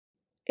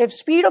if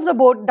speed of the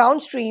boat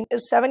downstream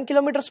is 7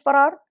 kilometers per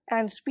hour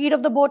and speed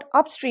of the boat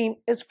upstream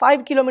is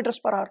 5 kilometers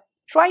per hour.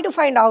 Try to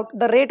find out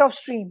the rate of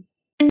stream.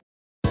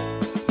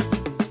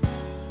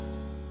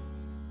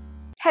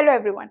 Hello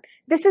everyone,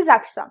 this is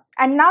Aksha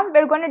and now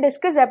we're going to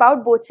discuss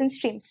about boats and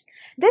streams.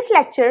 This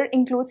lecture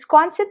includes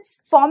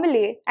concepts,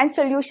 formulae and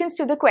solutions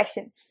to the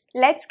questions.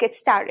 Let's get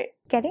started.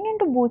 Getting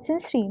into boats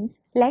and streams,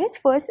 let us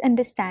first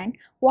understand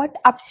what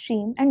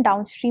upstream and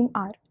downstream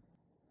are.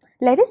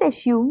 Let us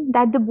assume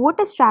that the boat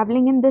is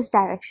traveling in this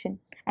direction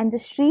and the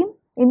stream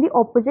in the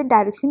opposite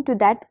direction to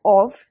that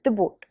of the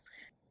boat.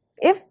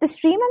 If the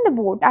stream and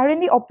the boat are in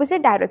the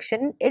opposite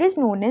direction, it is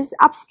known as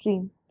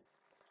upstream.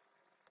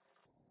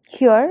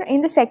 Here,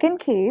 in the second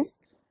case,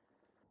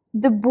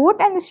 the boat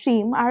and the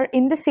stream are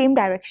in the same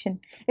direction.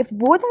 If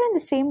both are in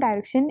the same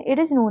direction, it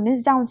is known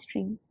as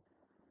downstream.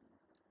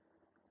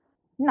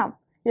 Now,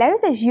 let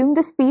us assume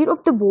the speed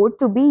of the boat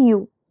to be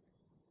u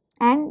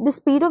and the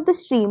speed of the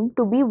stream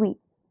to be v.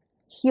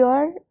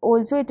 Here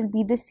also it will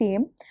be the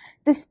same.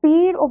 The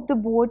speed of the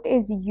boat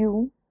is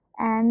u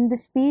and the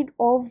speed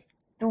of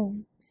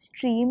the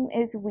stream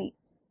is v.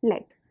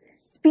 Let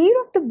speed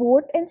of the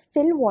boat in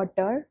still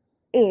water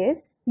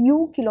is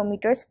u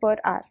kilometers per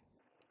hour.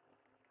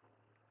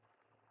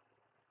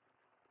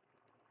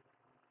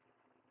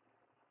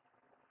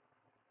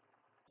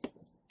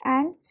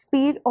 And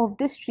speed of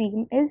the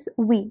stream is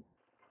v.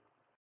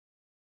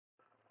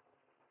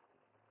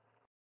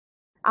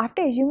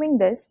 After assuming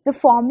this, the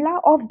formula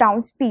of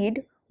down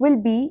speed will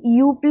be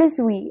u plus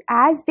v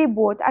as they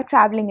both are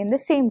traveling in the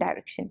same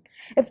direction.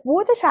 If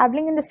both are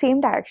traveling in the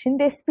same direction,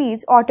 their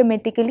speeds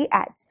automatically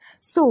adds.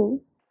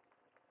 So,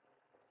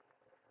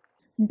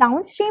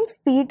 downstream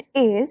speed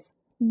is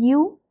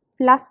u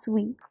plus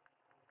v.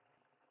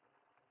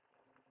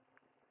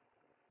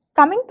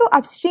 Coming to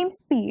upstream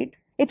speed,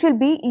 it will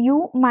be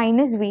u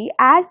minus v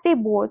as they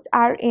both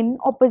are in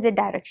opposite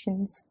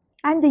directions.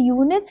 And the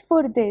units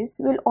for this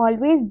will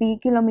always be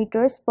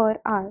kilometers per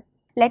hour.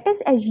 Let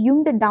us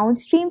assume the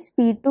downstream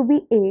speed to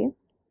be a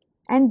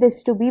and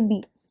this to be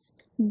b.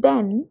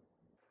 Then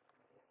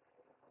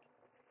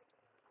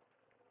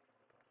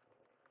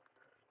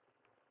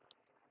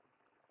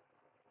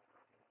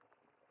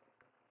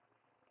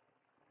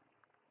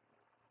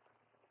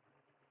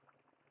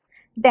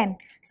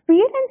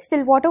speed in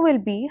still water will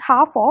be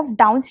half of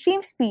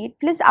downstream speed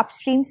plus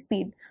upstream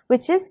speed,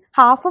 which is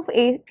half of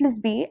a plus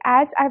b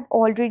as I've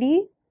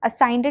already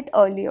assigned it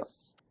earlier.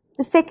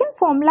 The second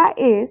formula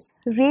is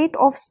rate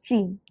of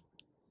stream,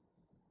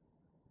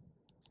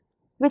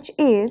 which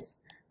is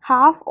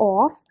half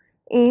of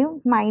a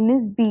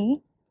minus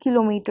b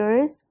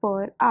kilometers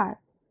per hour.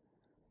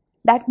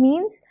 That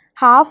means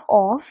half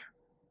of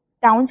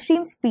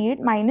downstream speed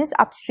minus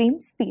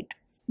upstream speed.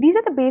 These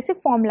are the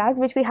basic formulas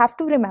which we have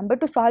to remember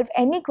to solve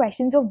any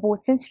questions of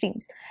boats and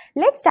streams.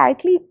 Let's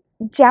directly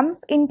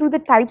jump into the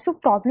types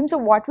of problems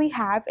of what we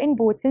have in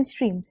boats and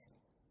streams.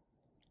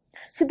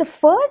 So the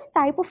first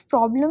type of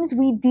problems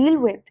we deal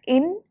with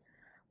in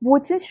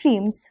boats and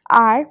streams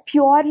are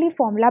purely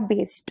formula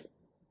based.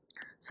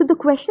 So the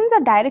questions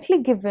are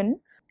directly given,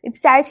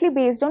 it's directly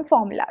based on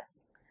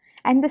formulas.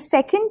 And the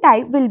second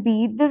type will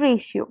be the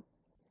ratio.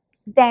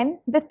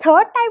 Then the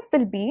third type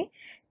will be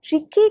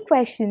tricky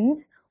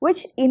questions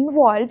which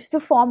involves the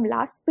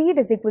formula speed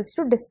is equals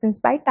to distance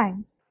by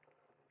time.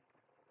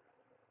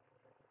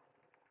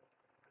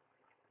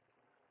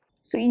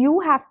 So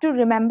you have to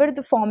remember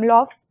the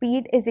formula of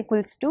speed is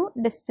equals to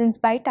distance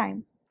by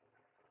time.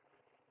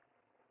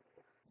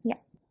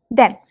 Yeah.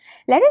 Then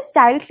let us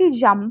directly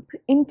jump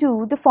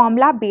into the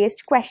formula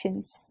based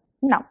questions.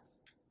 Now,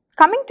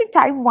 coming to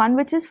type 1,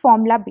 which is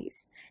formula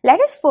based. Let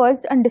us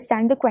first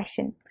understand the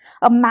question.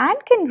 A man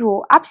can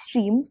row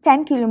upstream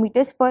 10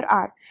 kilometers per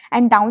hour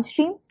and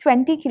downstream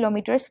 20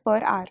 kilometers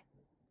per hour.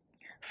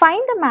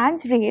 Find the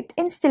man's rate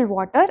in still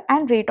water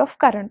and rate of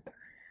current.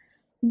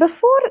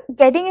 Before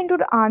getting into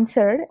the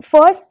answer,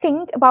 first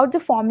think about the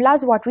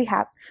formulas what we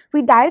have.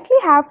 We directly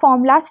have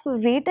formulas for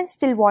rate in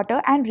still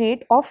water and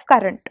rate of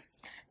current.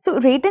 So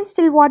rate in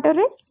still water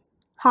is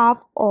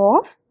half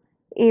of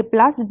a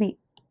plus b.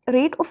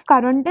 Rate of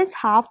current is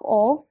half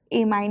of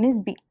a minus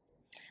b.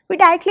 We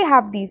directly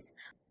have these.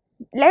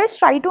 Let us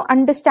try to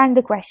understand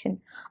the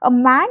question. A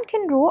man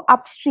can row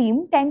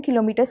upstream 10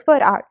 kilometers per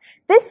hour.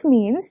 This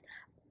means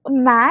a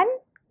man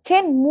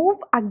can move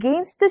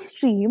against the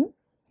stream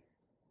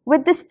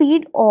with the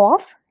speed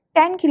of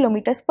 10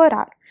 kilometers per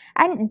hour.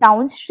 And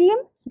downstream,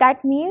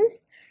 that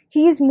means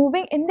he is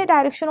moving in the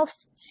direction of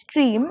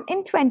stream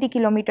in 20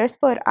 kilometers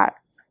per hour.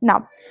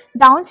 Now,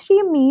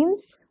 downstream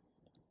means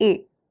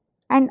A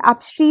and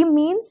upstream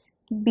means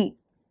B.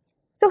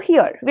 So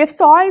here, we have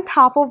solved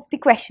half of the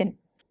question.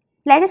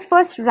 Let us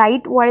first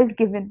write what is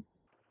given.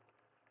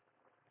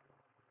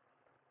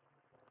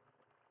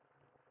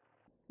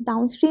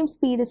 Downstream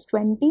speed is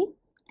 20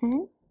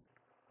 and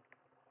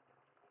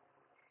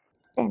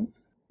 10.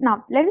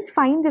 Now, let us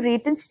find the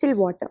rate in still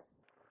water,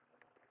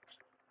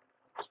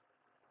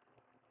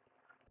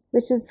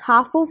 which is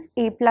half of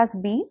A plus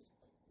B.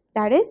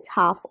 That is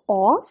half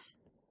of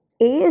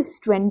A is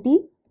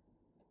 20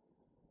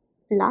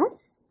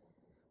 plus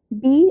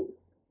B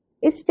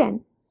is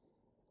 10,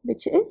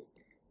 which is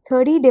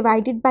 30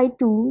 divided by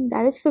 2,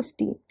 that is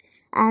 15,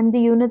 and the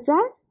units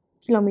are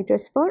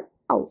kilometers per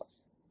hour.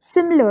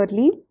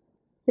 Similarly,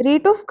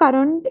 rate of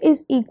current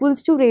is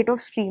equals to rate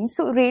of stream.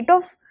 So rate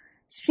of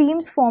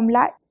stream's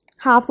formula,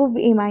 half of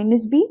A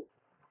minus B,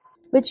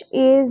 which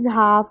is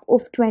half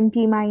of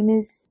 20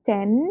 minus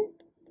 10,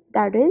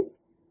 that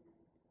is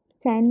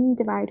 10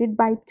 divided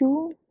by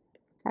 2,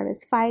 that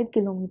is 5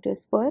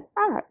 kilometers per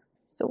hour.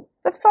 So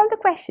we've solved the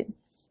question.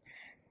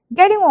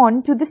 Getting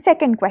on to the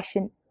second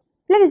question.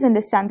 Let us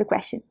understand the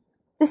question.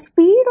 The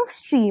speed of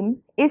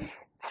stream is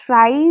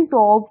thrice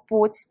of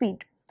both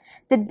speed.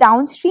 The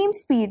downstream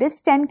speed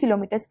is 10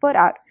 kilometers per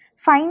hour.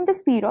 Find the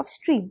speed of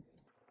stream.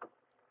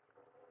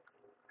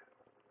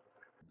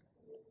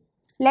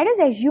 Let us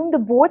assume the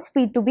both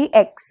speed to be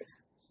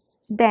x.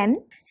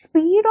 Then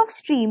speed of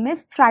stream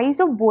is thrice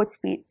of both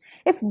speed.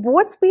 If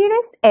both speed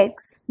is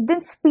x,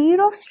 then speed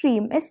of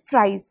stream is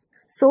thrice.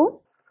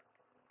 So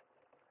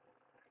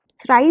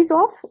thrice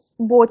of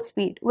both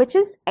speed, which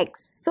is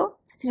x. So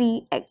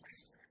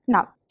 3x.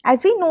 Now,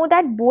 as we know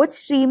that both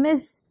stream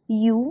is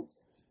u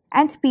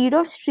and speed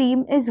of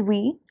stream is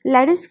v,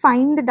 let us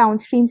find the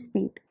downstream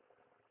speed.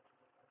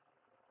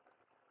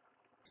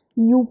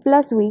 U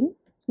plus v,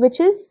 which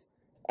is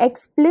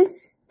x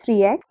plus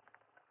 3x,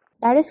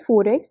 that is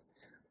 4x.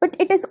 But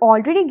it is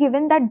already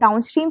given that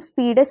downstream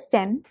speed is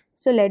 10.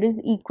 So let us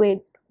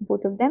equate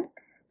both of them.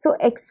 So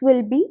x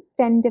will be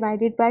 10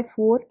 divided by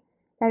 4,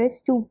 that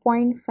is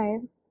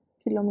 2.5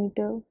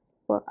 kilometer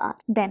per hour.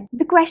 Then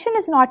the question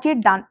is not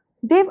yet done.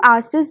 They've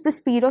asked us the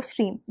speed of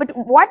stream, but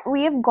what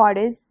we have got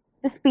is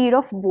the speed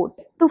of boat.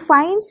 To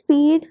find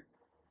speed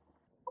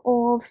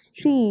of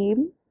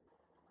stream,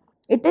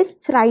 it is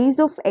thrice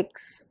of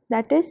x,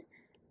 that is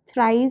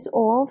thrice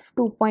of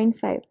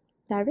 2.5,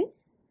 that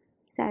is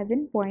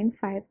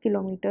 7.5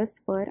 kilometers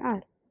per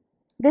hour.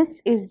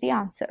 This is the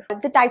answer.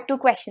 The type 2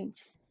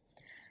 questions.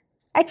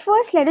 At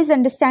first, let us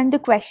understand the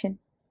question.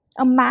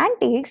 A man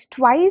takes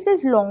twice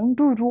as long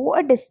to row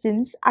a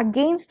distance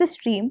against the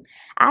stream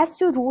as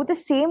to row the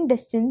same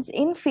distance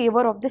in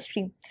favor of the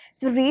stream.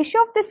 The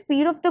ratio of the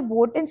speed of the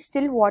boat in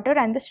still water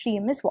and the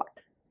stream is what?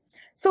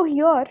 So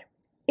here,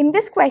 in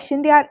this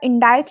question, they are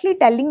indirectly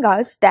telling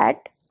us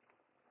that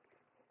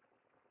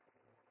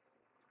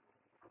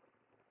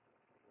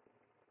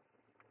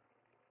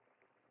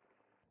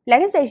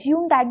let us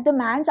assume that the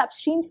man's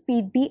upstream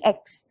speed be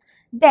x.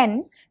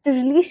 Then the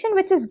relation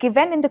which is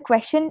given in the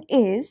question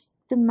is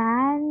the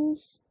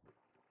man's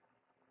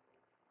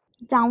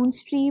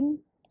downstream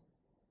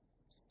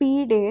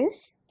speed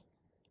is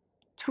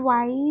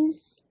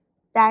twice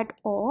that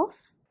of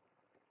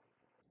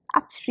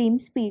upstream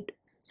speed.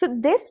 So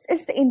this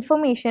is the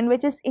information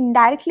which is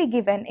indirectly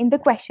given in the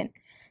question.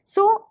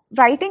 So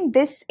writing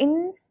this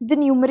in the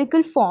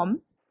numerical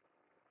form,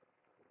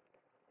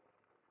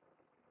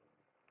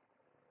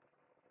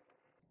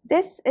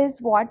 this is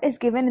what is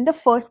given in the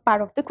first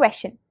part of the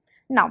question.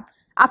 Now,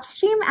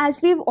 upstream,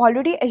 as we've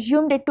already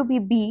assumed it to be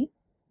B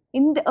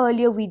in the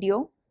earlier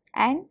video,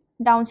 and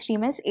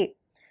downstream is A.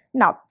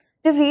 Now,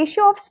 the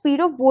ratio of speed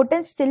of boat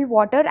in still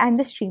water and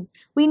the stream.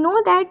 We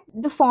know that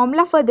the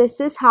formula for this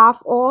is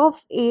half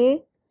of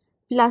A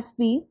plus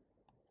B,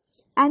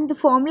 and the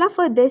formula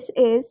for this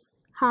is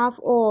half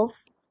of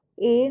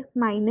A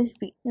minus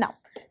B. Now,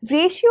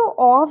 ratio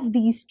of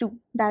these two,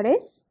 that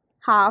is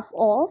half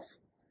of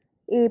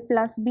A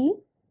plus B,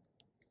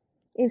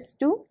 is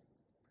to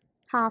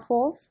half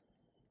of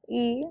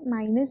A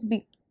minus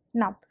B.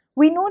 Now,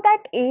 we know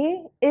that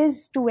A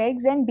is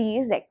 2x and B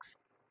is x.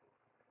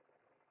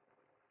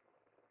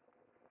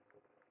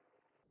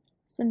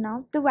 So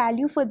now the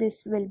value for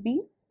this will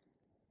be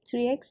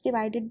 3x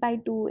divided by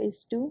 2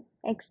 is to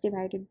x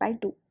divided by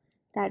 2.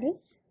 That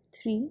is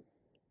 3.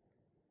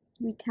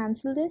 We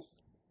cancel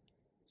this.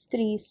 It's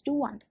 3 is to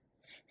 1.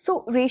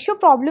 So ratio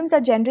problems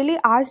are generally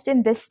asked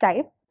in this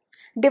type.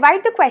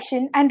 Divide the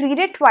question and read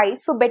it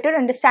twice for better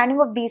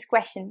understanding of these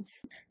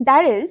questions.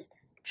 That is,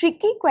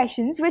 tricky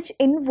questions which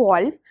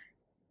involve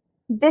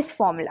this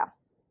formula.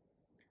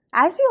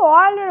 As we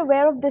all are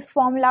aware of this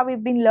formula,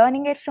 we've been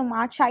learning it from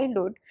our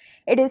childhood.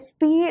 It is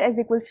speed is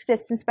equals to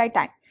distance by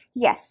time.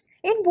 Yes,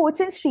 in boats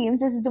and streams,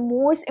 this is the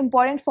most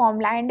important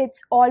formula and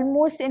it's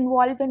almost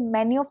involved in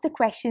many of the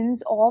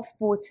questions of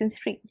boats and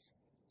streams.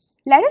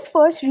 Let us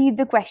first read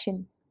the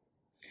question.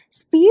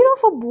 Speed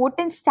of a boat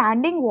in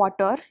standing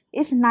water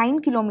is 9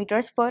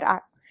 kilometers per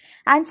hour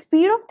and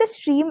speed of the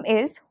stream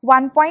is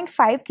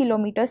 1.5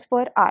 kilometers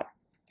per hour.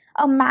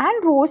 A man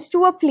rows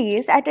to a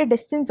place at a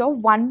distance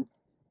of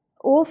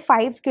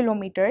 105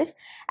 kilometers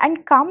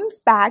and comes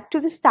back to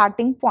the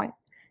starting point.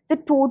 The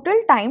total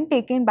time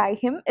taken by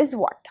him is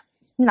what?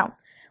 Now,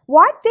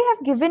 what they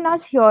have given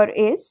us here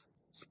is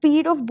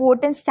speed of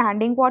boat in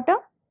standing water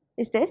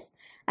is this,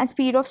 and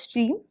speed of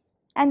stream,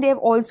 and they have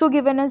also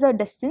given us a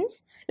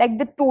distance, like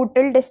the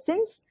total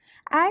distance,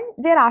 and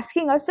they're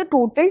asking us the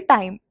total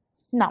time.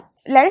 Now,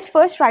 let us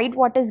first write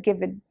what is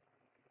given.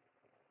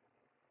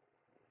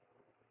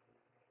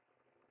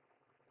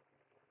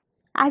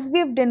 as we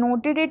have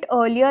denoted it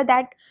earlier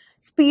that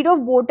speed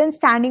of boat in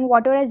standing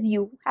water as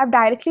u, I have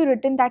directly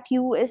written that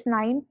u is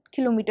 9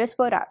 kilometers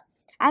per hour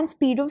and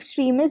speed of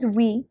stream is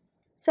v,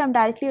 so I'm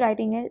directly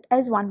writing it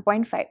as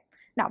 1.5.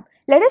 Now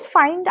let us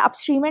find the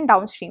upstream and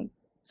downstream.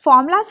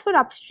 Formulas for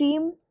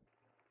upstream,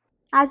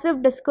 as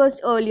we've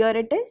discussed earlier,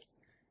 it is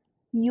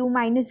u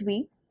minus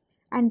v,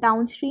 and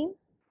downstream,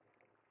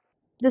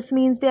 this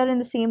means they are in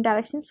the same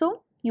direction,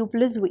 so u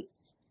plus v.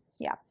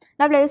 Yeah.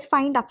 Now let us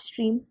find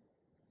upstream,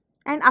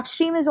 and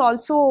upstream is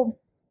also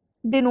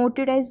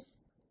denoted as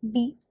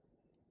d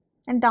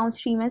and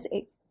downstream as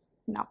a.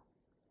 Now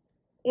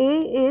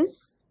a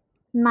is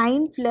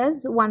 9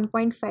 plus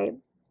 1.5,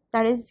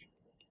 that is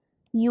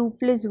u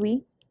plus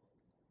v,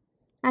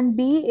 and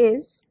b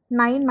is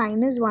 9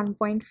 minus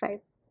 1.5,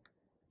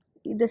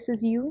 this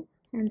is u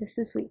and this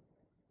is v.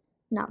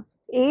 Now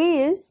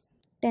a is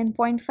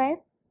 10.5,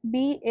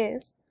 b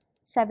is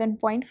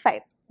 7.5.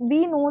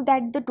 We know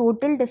that the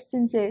total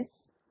distance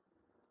is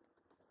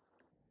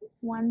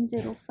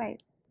 105.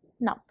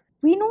 Now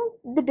we know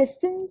the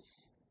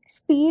distance,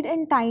 speed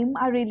and time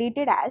are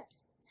related as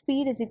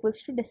speed is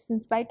equals to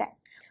distance by time.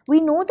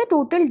 We know the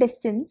total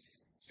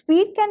distance.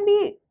 Speed can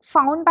be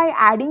found by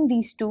adding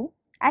these two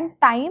and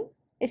time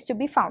is to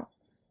be found.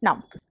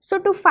 Now, so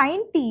to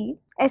find t,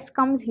 s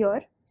comes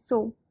here,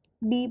 so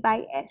d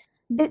by s.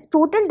 The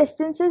total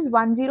distance is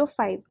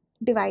 105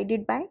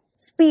 divided by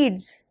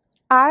speeds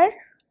are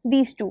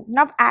these two.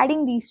 Now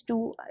adding these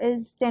two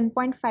is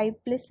 10.5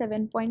 plus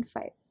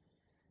 7.5,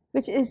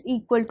 which is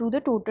equal to the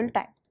total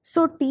time.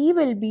 So t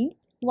will be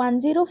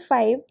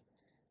 105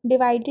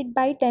 divided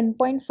by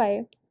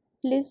 10.5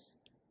 plus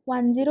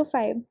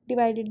 105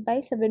 divided by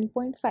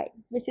 7.5,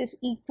 which is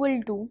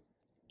equal to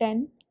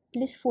 10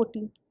 plus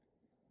 14,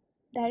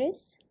 that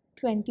is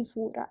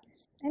 24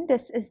 hours. And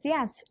this is the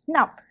answer.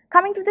 Now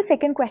coming to the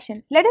second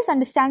question, let us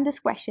understand this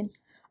question.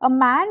 A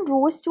man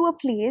rows to a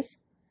place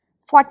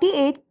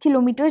 48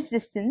 kilometers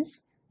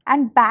distance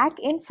and back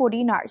in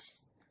 14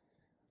 hours.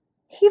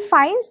 He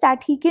finds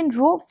that he can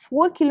row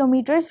 4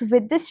 kilometers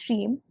with the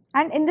stream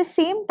and in the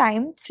same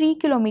time 3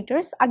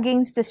 kilometers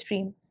against the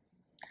stream.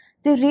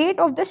 The rate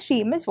of the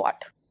stream is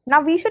what?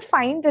 Now we should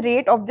find the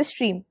rate of the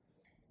stream.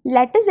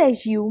 Let us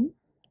assume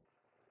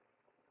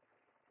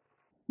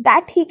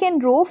that he can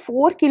row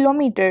 4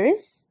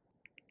 kilometers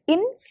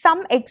in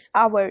some x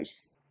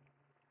hours.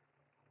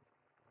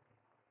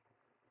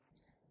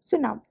 So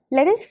now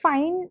let us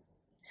find,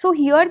 so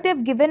here they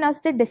have given us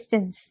the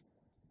distance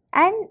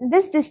and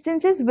this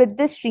distance is with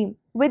the stream.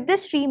 With the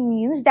stream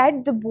means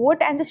that the boat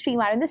and the stream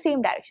are in the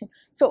same direction,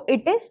 so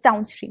it is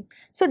downstream.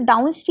 So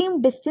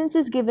downstream distance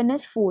is given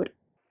as 4.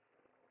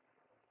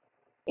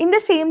 In the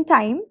same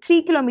time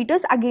 3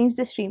 kilometers against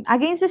the stream.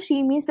 Against the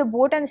stream means the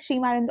boat and the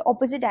stream are in the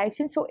opposite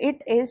direction, so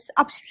it is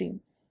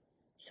upstream.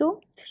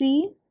 So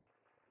 3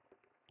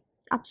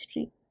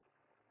 upstream.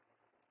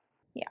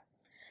 Yeah.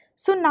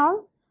 So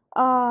now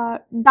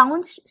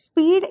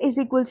speed is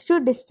equals to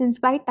distance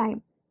by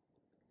time.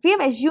 We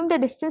have assumed the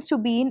distance to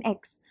be in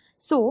x.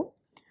 So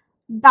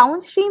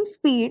downstream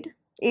speed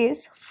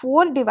is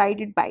 4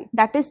 divided by,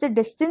 that is the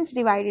distance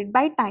divided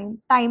by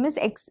time. Time is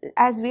x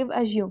as we have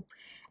assumed.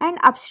 And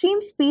upstream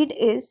speed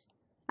is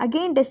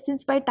again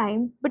distance by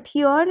time, but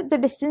here the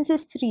distance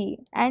is 3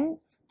 and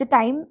the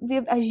time we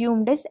have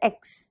assumed is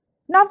x.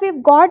 Now we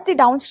have got the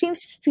downstream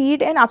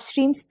speed and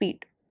upstream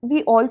speed.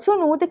 We also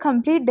know the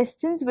complete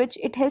distance which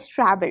it has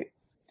traveled,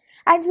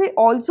 and we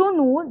also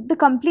know the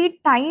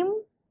complete time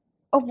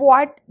of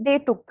what they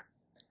took.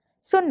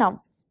 So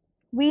now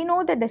we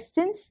know the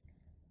distance,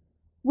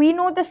 we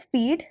know the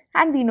speed,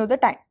 and we know the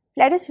time.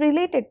 Let us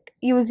relate it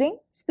using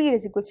speed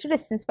is equals to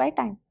distance by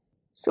time.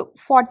 So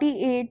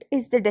 48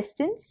 is the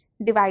distance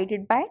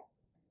divided by,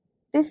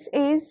 this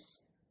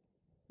is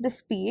the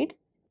speed,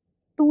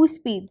 2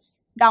 speeds,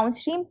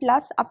 downstream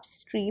plus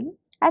upstream,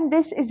 and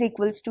this is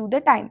equals to the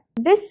time.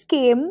 This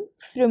came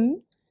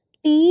from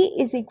t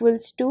is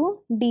equals to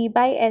d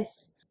by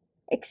s.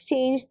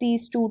 Exchange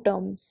these two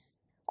terms.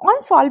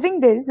 On solving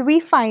this,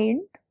 we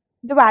find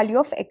the value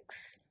of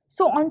x.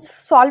 So on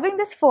solving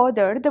this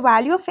further, the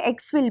value of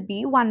x will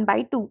be 1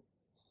 by 2.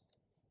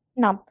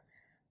 Now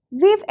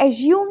we've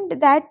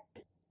assumed that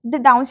the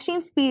downstream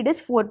speed is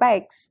 4 by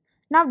x.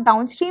 Now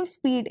downstream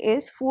speed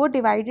is 4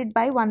 divided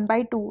by 1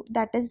 by 2,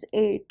 that is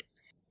 8.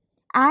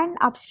 And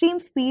upstream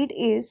speed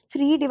is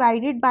 3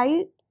 divided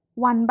by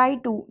 1 by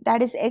 2,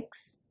 that is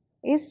x,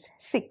 is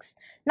 6.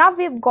 Now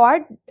we've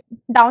got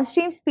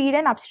downstream speed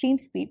and upstream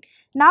speed.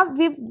 Now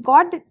we've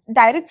got the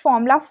direct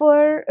formula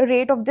for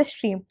rate of the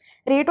stream.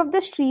 Rate of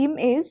the stream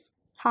is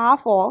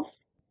half of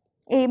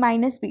a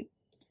minus b.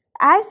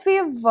 As we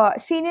have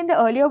seen in the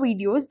earlier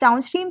videos,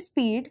 downstream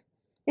speed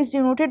is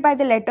denoted by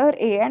the letter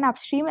a and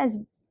upstream as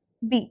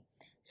b.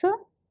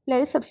 So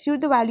let us substitute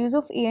the values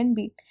of a and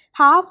b.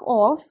 Half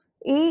of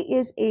a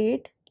is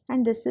 8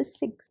 and this is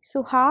 6.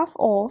 So half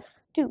of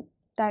 2,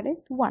 that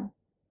is 1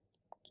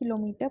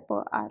 kilometer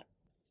per hour.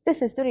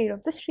 This is the rate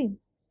of the stream.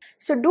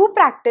 So do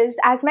practice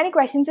as many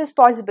questions as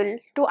possible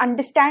to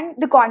understand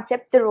the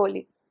concept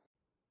thoroughly.